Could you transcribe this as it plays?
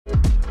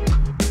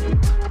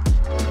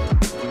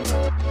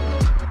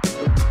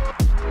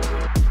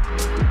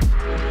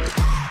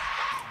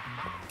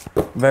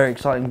Very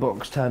exciting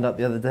box turned up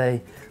the other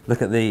day.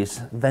 Look at these,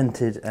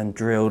 vented and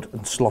drilled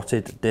and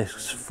slotted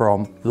discs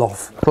from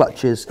L.O.F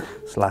clutches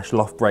 /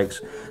 L.O.F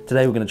brakes.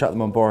 Today we're going to chuck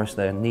them on Boris.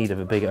 They're in need of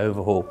a big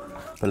overhaul,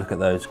 but look at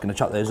those. Going to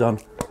chuck those on.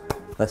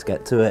 Let's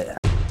get to it.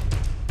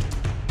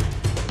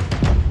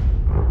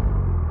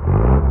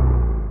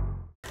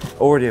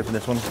 Already opened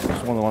this one. It's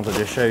one of the ones I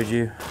just showed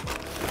you.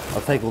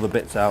 I'll take all the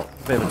bits out,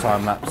 a bit of a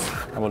time lapse,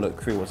 and we'll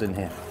look through what's in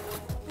here.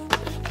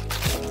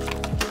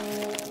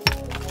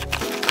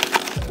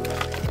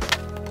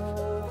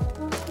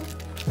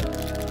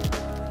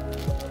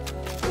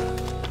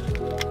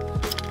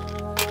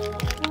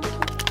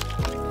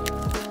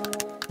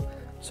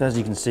 So as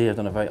you can see, I've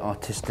done a very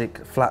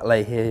artistic flat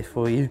lay here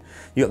for you.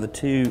 You got the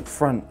two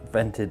front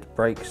vented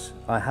brakes.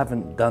 I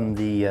haven't done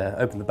the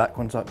open the back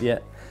ones up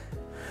yet.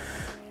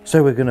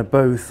 So we're going to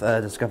both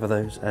discover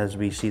those as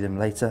we see them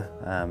later.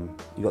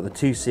 You've got the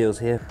two seals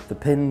here. The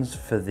pins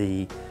for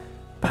the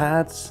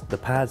pads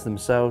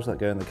themselves that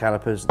go in the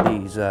calipers.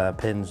 These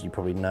pins you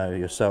probably know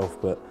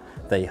yourself, but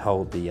they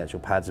hold the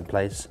actual pads in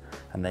place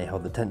and they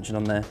hold the tension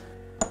on there.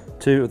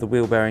 Two of the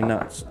wheel bearing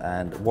nuts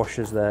and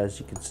washers there, as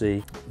you can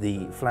see.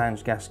 The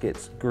flange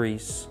gaskets,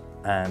 grease,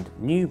 and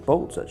new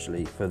bolts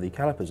actually for the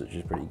calipers, which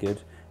is pretty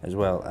good, as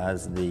well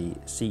as the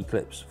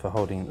C-clips for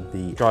holding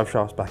the drive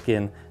shafts back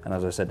in, and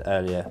as I said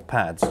earlier,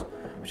 pads,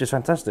 which is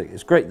fantastic.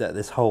 It's great that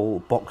this whole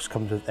box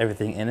comes with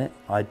everything in it.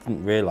 I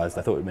didn't realise,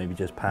 I thought it may be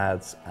just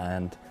pads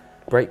and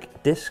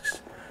brake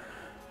discs.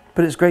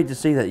 But it's great to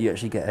see that you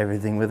actually get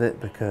everything with it,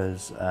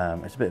 because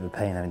it's a bit of a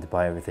pain having to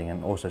buy everything,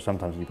 and also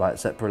sometimes when you buy it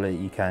separately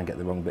you can get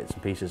the wrong bits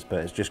and pieces, but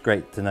it's just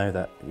great to know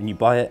that when you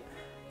buy it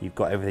you've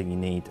got everything you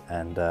need,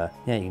 and yeah,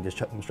 you can just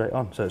chuck them straight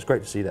on. So it's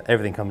great to see that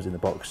everything comes in the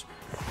box.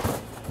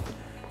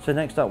 So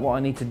next up, what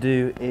I need to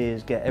do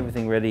is get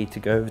everything ready to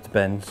go over to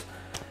Ben's.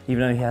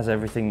 Even though he has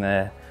everything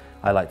there,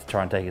 I like to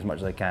try and take as much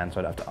as I can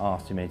so I don't have to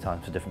ask too many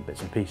times for different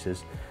bits and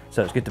pieces.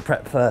 So it's good to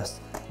prep first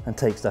and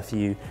take stuff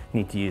you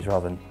need to use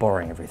rather than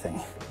borrowing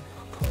everything.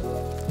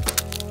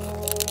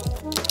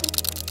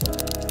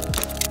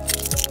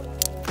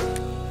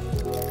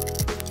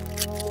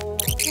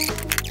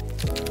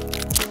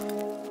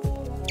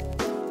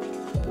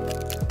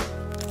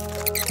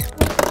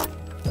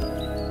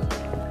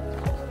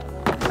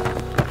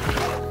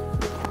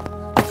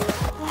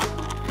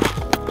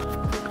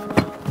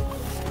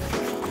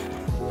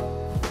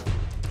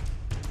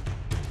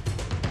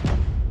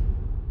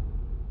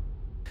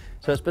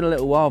 So it's been a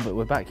little while, but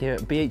we're back here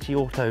at BHE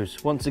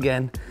Autos once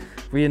again,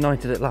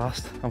 reunited at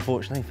last,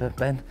 unfortunately for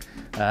Ben.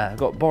 I've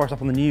got Boris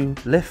up on the new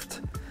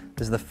lift.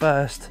 This is the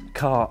first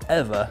car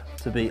ever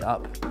to be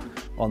up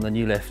on the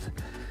new lift,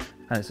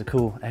 and it's a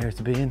cool area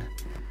to be in.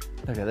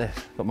 Look at this,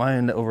 got my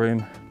own little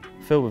room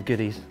filled with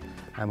goodies,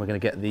 and we're going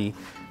to get the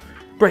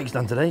brakes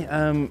done today.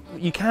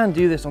 You can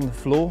do this on the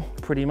floor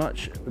pretty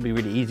much. It would be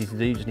really easy to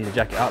do, you just need to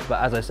jack it up, but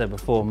as I said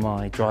before,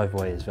 my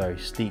driveway is very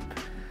steep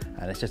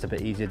and it's just a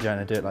bit easier trying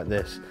to do it like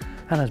this.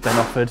 And as Ben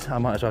offered, I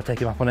might as well take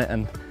him up on it,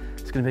 and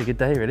it's going to be a good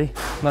day really.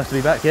 Nice to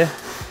be back here.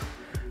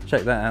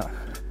 Check that out.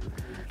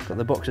 Got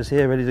the boxes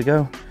here ready to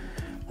go,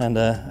 and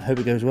I hope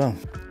it goes well.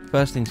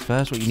 First things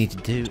first, what you need to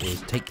do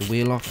is take the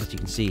wheel off. As you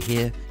can see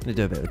here, I'm going to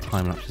do a bit of a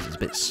time lapse because it's a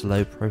bit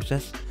slow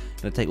process.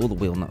 I'm going to take all the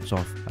wheel nuts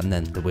off and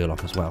then the wheel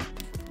off as well.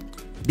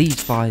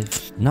 These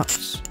 5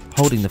 nuts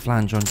holding the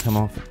flange on come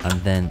off, and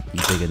then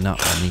the bigger nut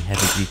on the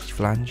heavy duty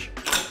flange.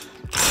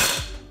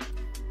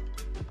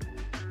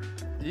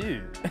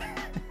 Ew.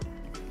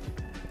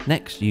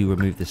 Next, you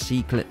remove the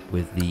C-clip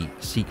with the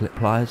C-clip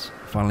pliers,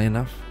 funnily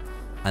enough,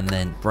 and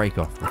then break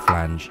off the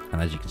flange. And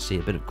as you can see,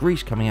 a bit of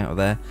grease coming out of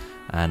there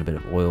and a bit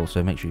of oil,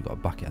 so make sure you've got a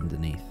bucket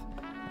underneath.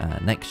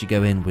 Next, you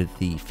go in with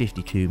the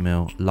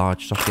 52mm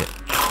large socket,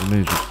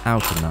 remove the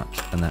outer nut,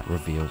 and that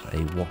reveals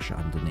a washer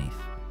underneath.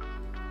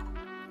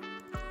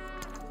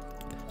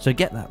 So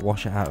get that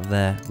washer out of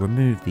there,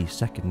 remove the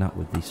second nut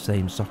with the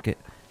same socket.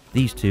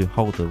 These two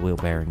hold the wheel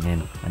bearing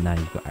in, and now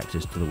you've got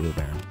access to the wheel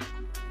bearing.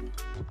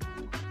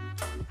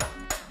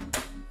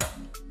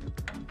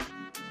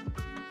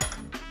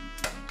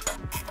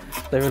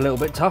 They were a little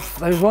bit tough,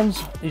 those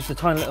ones. Used a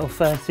tiny little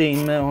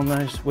 13mm on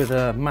those with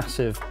a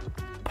massive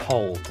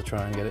pole to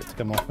try and get it to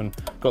come off, and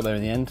got there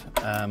in the end.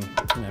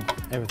 You know,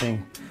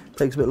 everything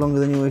takes a bit longer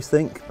than you always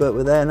think, but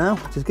we're there now,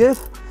 which is good.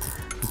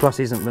 And plus,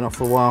 he hasn't been off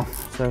for a while,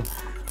 so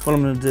what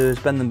I'm going to do is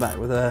bend them back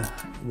with the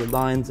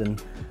lines,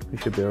 and we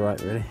should be all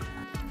right, really.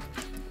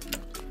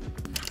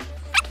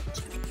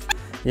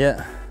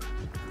 Yeah,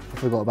 I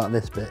forgot about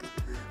this bit.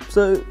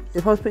 So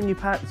if I was putting new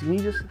pads, can you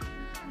just...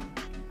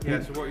 Yeah,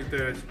 so what you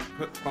do is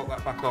bolt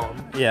that back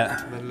on.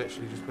 Yeah. And then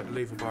literally just put a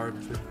lever bar in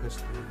between the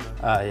piston and the...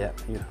 Yeah,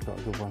 you've got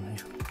a good one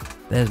here.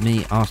 There's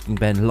me asking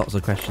Ben lots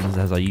of questions,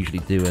 as I usually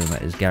do when I'm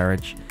at his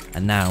garage.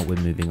 And now we're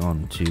moving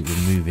on to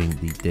removing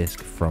the disc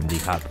from the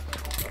hub.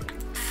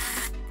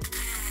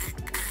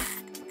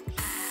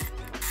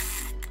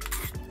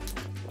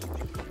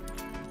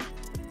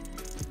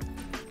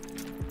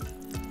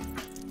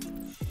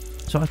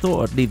 So I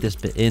thought I'd leave this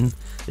bit in.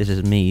 This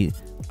is me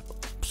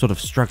sort of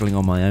struggling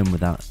on my own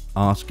without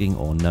asking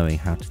or knowing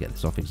how to get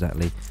this off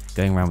exactly,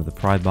 going around with a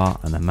pry bar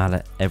and a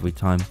mallet every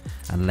time,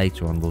 and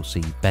later on we'll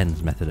see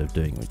Ben's method of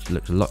doing it, which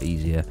looks a lot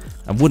easier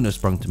and wouldn't have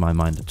sprung to my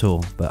mind at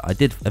all, but I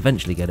did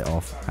eventually get it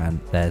off, and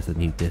there's the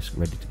new disc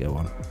ready to go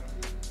on.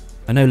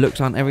 I know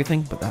looks aren't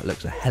everything, but that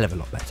looks a hell of a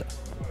lot better.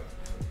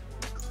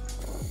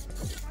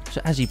 So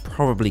as you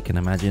probably can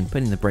imagine,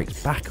 putting the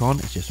brakes back on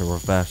is just a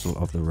reversal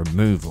of the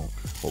removal.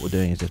 What we're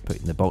doing is just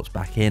putting the bolts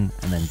back in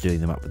and then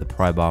doing them up with the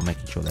pry bar,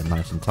 making sure they're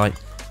nice and tight.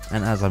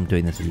 And as I'm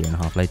doing this a year and a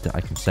half later,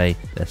 I can say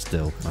they're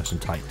still nice and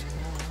tight.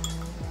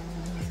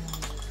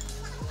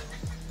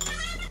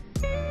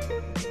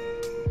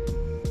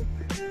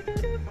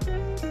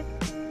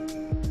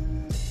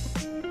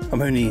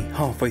 I'm only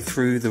halfway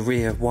through the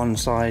rear one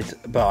side,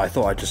 but I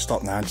thought I'd just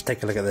stop now and just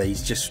take a look at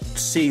these. Just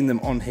seeing them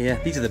on here.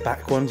 These are the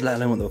back ones, let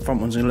alone what the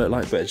front ones are going to look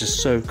like, but it's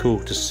just so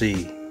cool to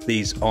see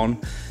these on.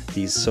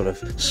 These sort of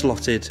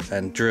slotted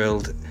and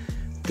drilled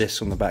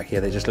discs on the back here.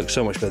 They just look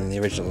so much better than the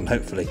original, and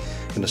hopefully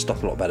going to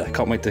stop a lot better.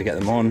 Can't wait to get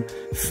them on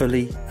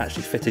fully,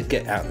 actually fitted,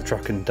 get out of the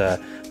truck and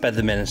bed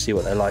them in and see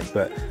what they're like,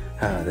 but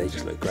they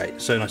just look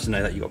great. So nice to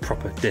know that you've got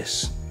proper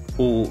discs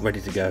all ready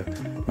to go,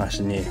 nice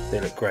and new. They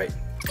look great.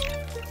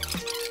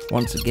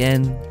 Once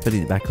again,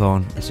 putting it back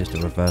on is just a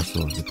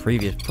reversal of the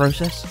previous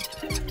process.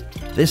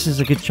 This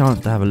is a good chance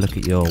to have a look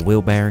at your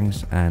wheel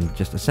bearings and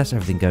just assess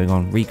everything going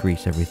on,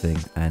 re-grease everything,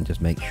 and just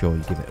make sure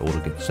you give it all a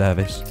good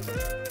service.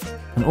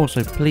 And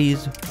also,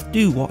 please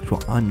do watch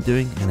what I'm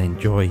doing and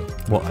enjoy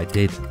what I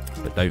did,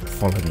 but don't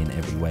follow me in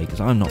every way because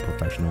I'm not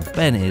professional.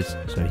 Ben is,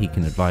 so he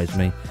can advise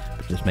me,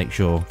 but just make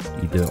sure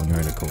you do it on your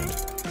own accord.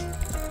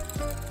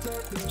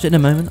 So in a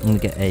moment, I'm going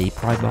to get a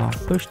pry bar,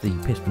 push the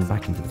piston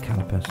back into the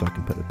caliper so I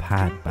can put the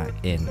pad back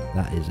in.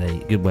 That is a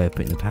good way of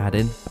putting the pad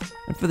in.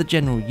 And for the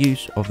general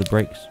use of the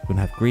brakes, we're going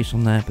to have grease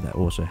on there, but that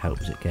also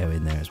helps it go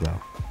in there as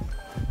well.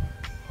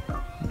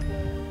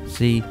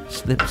 See,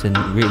 slips in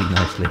really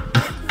nicely.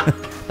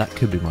 That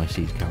could be my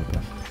seized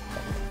caliper.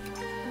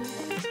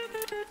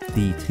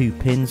 The two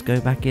pins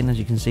go back in, as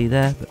you can see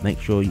there, but make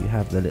sure you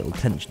have the little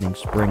tensioning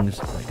springs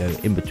that go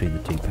in between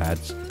the two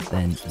pads.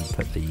 Then you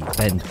put the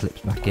bend clips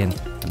back in,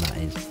 and that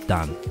is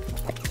done.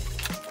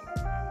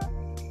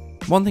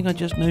 One thing I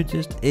just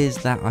noticed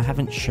is that I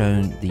haven't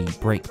shown the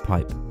brake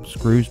pipe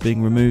screws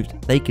being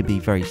removed. They could be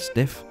very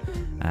stiff,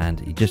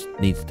 and you just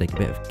need to take a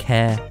bit of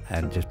care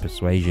and just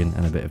persuasion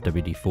and a bit of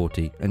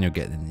WD-40, and you'll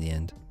get them in the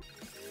end.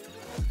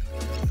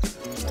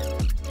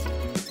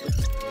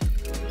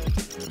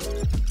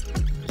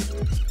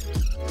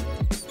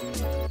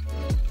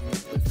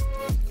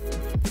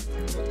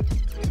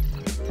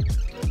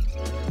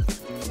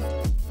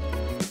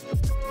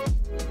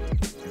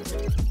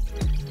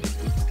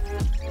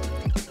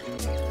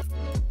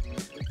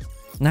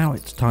 Now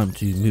it's time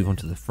to move on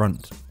to the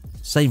front.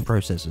 Same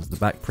process as the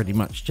back pretty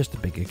much, just a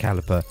bigger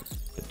caliper,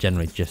 but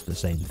generally just the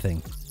same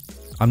thing.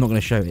 I'm not going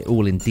to show it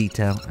all in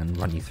detail and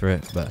run you through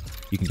it, but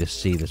you can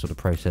just see the sort of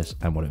process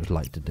and what it was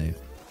like to do.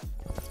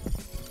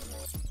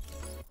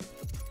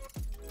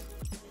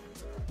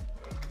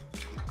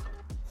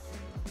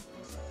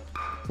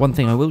 One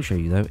thing I will show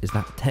you though is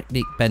that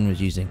technique Ben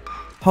was using.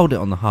 Hold it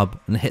on the hub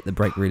and hit the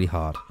brake really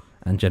hard,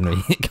 and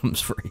generally it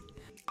comes free.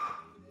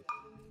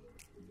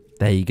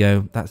 There you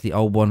go, that's the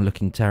old one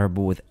looking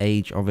terrible with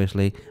age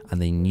obviously,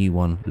 and the new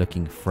one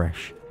looking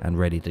fresh and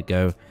ready to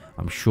go.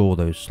 I'm sure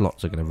those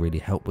slots are going to really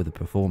help with the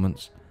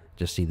performance.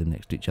 Just see them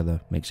next to each other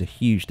makes a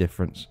huge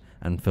difference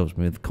and fills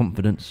me with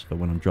confidence for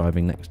when I'm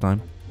driving next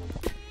time.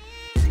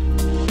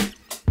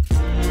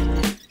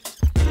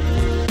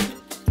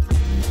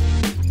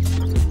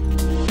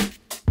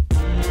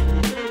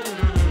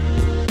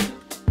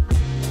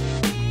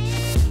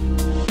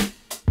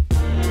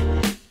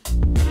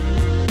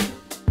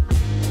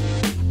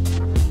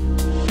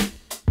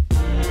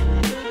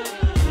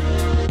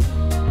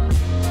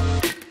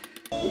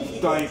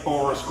 Today,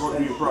 Boris got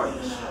new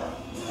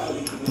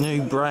brakes.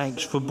 New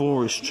brakes for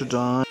Boris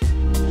today.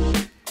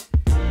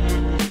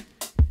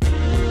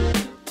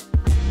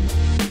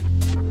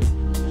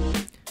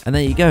 And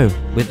there you go,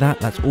 with that,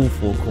 that's all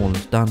four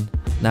corners done.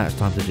 Now it's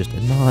time to just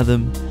admire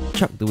them,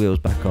 chuck the wheels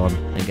back on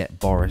and get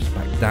Boris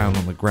back down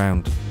on the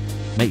ground.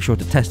 Make sure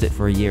to test it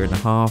for a year and a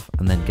half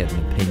and then get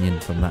an opinion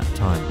from that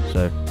time.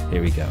 So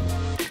here we go.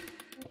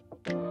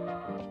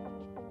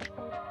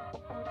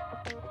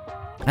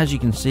 As you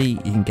can see,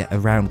 you can get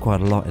around quite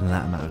a lot in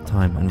that amount of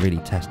time and really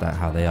test out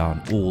how they are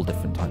in all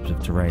different types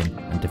of terrain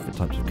and different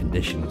types of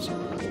conditions.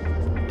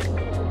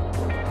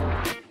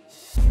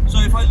 So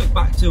if I look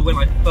back to when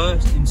I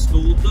first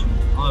installed them,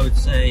 I would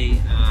say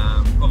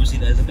obviously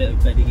there's a bit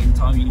of bedding in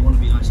time. You want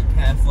to be nice and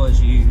careful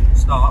as you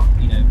start,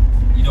 you know,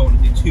 you don't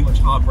want to do too much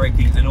hard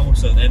braking, and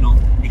also they're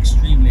not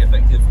extremely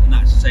effective, and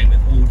that's the same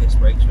with all disc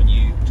brakes when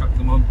you chuck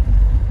them on.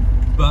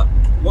 But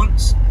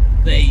once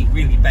they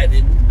really bed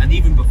in, and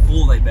even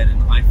before they bed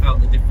in, I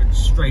felt the difference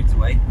straight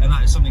away, and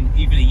that is something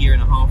even a year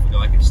and a half ago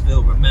I can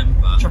still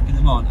remember chucking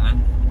them on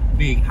and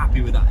being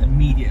happy with that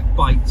immediate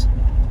bite.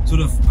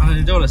 Sort of, and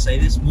I don't want to say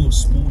this, more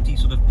sporty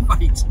sort of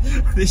bite.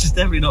 This is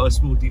definitely not a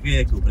sporty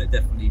vehicle, but it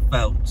definitely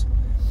felt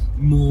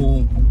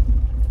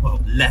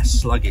less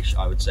sluggish,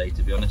 I would say,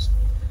 to be honest.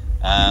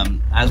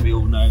 As we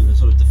all know, the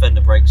sort of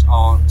Defender brakes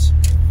aren't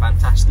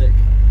fantastic,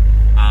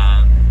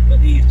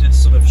 but these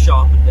just sort of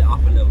sharpened it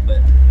up a little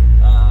bit.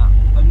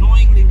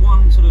 Annoyingly,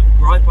 one sort of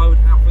gripe I would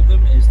have with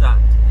them is that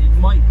it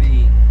might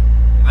be,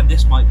 and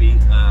this might be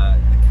the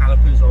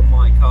calipers on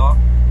my car.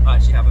 I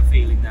actually have a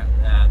feeling that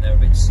they're a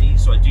bit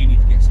seized, so I do need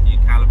to get some new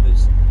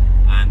calipers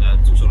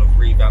and to sort of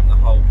revamp the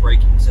whole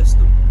braking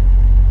system.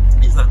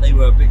 Is that they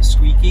were a bit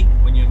squeaky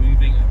when you're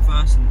moving at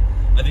first, and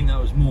I think that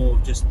was more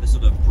just the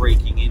sort of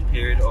breaking in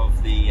period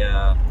of the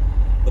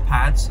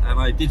pads. And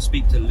I did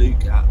speak to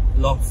Luke at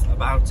L.O.F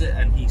about it,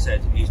 and he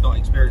said he's not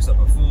experienced that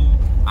before,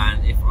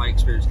 and if I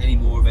experience any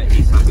more of it,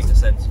 he's happy to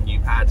send some new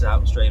pads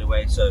out straight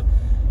away. So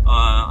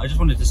I just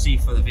wanted to see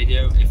for the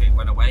video if it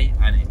went away,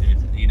 and it did.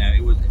 You know,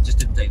 it just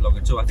didn't take long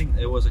at all. I think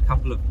there was a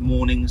couple of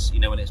mornings, you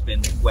know, when it's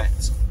been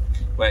wet,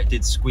 where it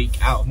did squeak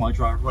out of my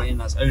driveway, and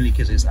that's only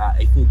because it's at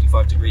a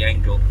 45-degree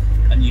angle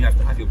and you have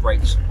to have your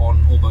brakes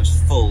on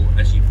almost full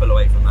as you pull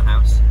away from the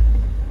house.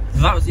 So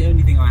that was the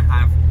only thing I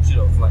have sort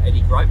of like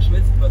any gripes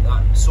with, but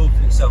that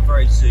sorted itself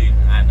very soon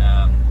and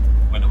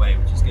went away,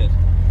 which is good.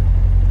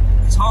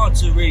 It's hard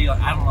to really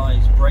like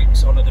analyse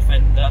brakes on a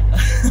Defender,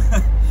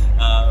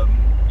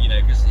 you know,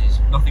 because there's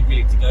nothing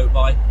really to go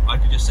by. I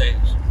could just say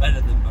it's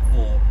better than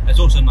before. It's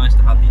also nice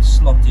to have the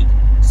slotted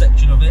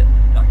section of it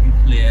that can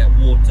clear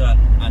water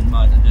and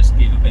mud and just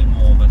give a bit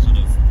more of a sort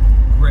of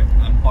grip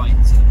and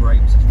bite to the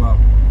brakes as well.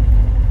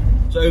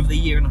 So over the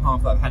year and a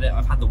half that I've had it,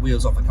 I've had the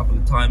wheels off a couple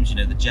of times, you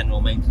know, the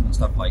general maintenance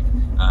stuff like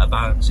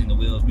balancing the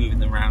wheels, moving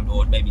them around,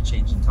 or maybe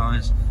changing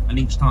tyres. And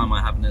each time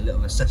I have a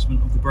little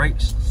assessment of the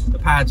brakes. The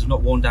pads have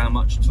not worn down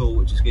much at all,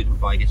 which is good,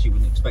 but I guess you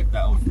wouldn't expect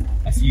that of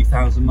a few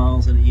thousand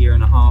miles in a year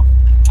and a half.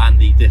 And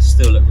the discs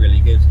still look really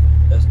good.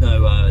 There's no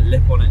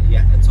lip on it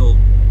yet at all,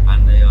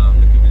 and they are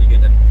looking really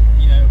good. And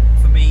you know,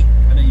 for me,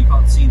 I know you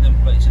can't see them,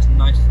 but it's just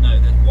nice to know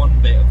there's one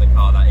bit of the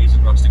car that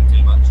isn't rusting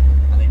too much,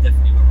 and they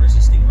definitely were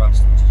resisting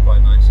rust, which is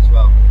quite nice as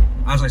well.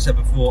 As I said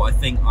before, I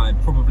think I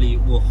probably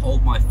will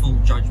hold my full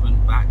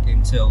judgment back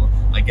until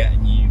I get a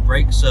new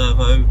brake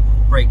servo,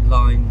 brake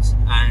lines,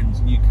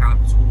 and new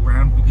calipers all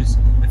round, because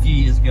a few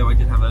years ago I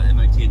did have an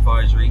MOT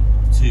advisory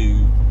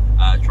to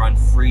try and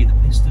free the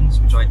pistons,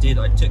 which I did.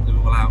 I took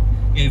them all out,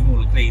 gave them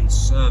all a clean,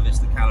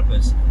 serviced the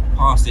calipers,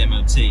 passed the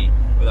MOT,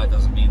 but that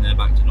doesn't mean they're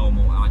back to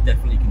normal, and I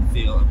definitely can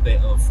feel a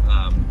bit of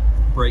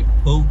brake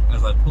pull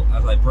as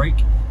I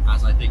brake,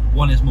 as I think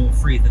one is more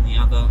free than the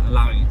other,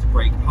 allowing it to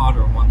brake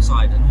harder on one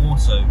side, and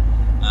also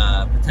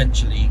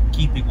potentially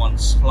keeping one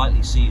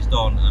slightly seized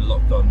on and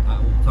locked on at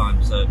all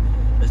times. So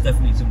there's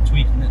definitely some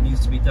tweaking that needs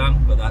to be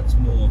done, but that's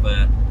more of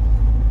a,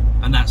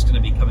 and that's going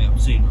to be coming up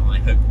soon, I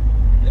hope.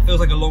 It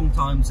feels like a long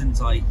time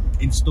since I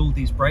installed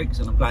these brakes,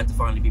 and I'm glad to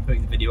finally be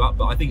putting the video up,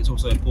 but I think it's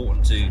also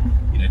important to,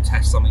 you know,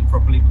 test something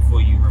properly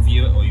before you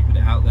review it or you put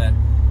it out there.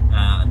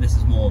 And this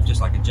is more of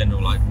just like a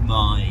general, like,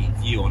 my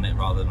view on it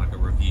rather than like a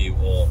review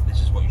or this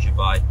is what you should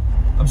buy.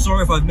 I'm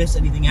sorry if I've missed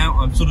anything out.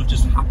 I'm sort of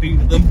just happy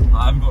with them.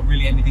 I haven't got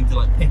really anything to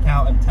like pick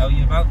out and tell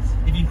you about.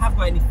 If you have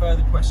got any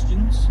further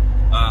questions,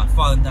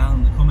 fire them down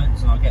in the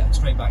comments and I'll get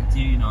straight back to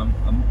you. You know,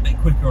 I'm a bit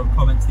quicker on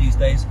comments these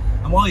days.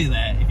 And while you're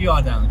there, if you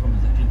are down in the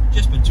comment section,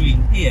 just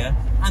between here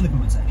and the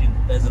comment section,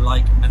 there's a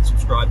like and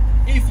subscribe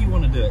if you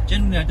want to do it.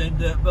 Generally I don't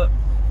do it, but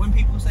when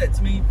people say it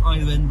to me, I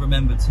then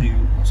remember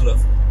to sort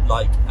of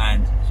like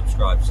and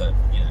subscribe. So,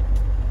 you know,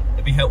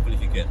 it'd be helpful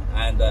if you could.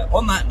 And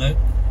on that note,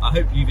 I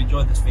hope you've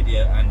enjoyed this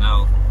video, and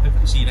I'll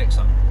hopefully see you next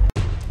time.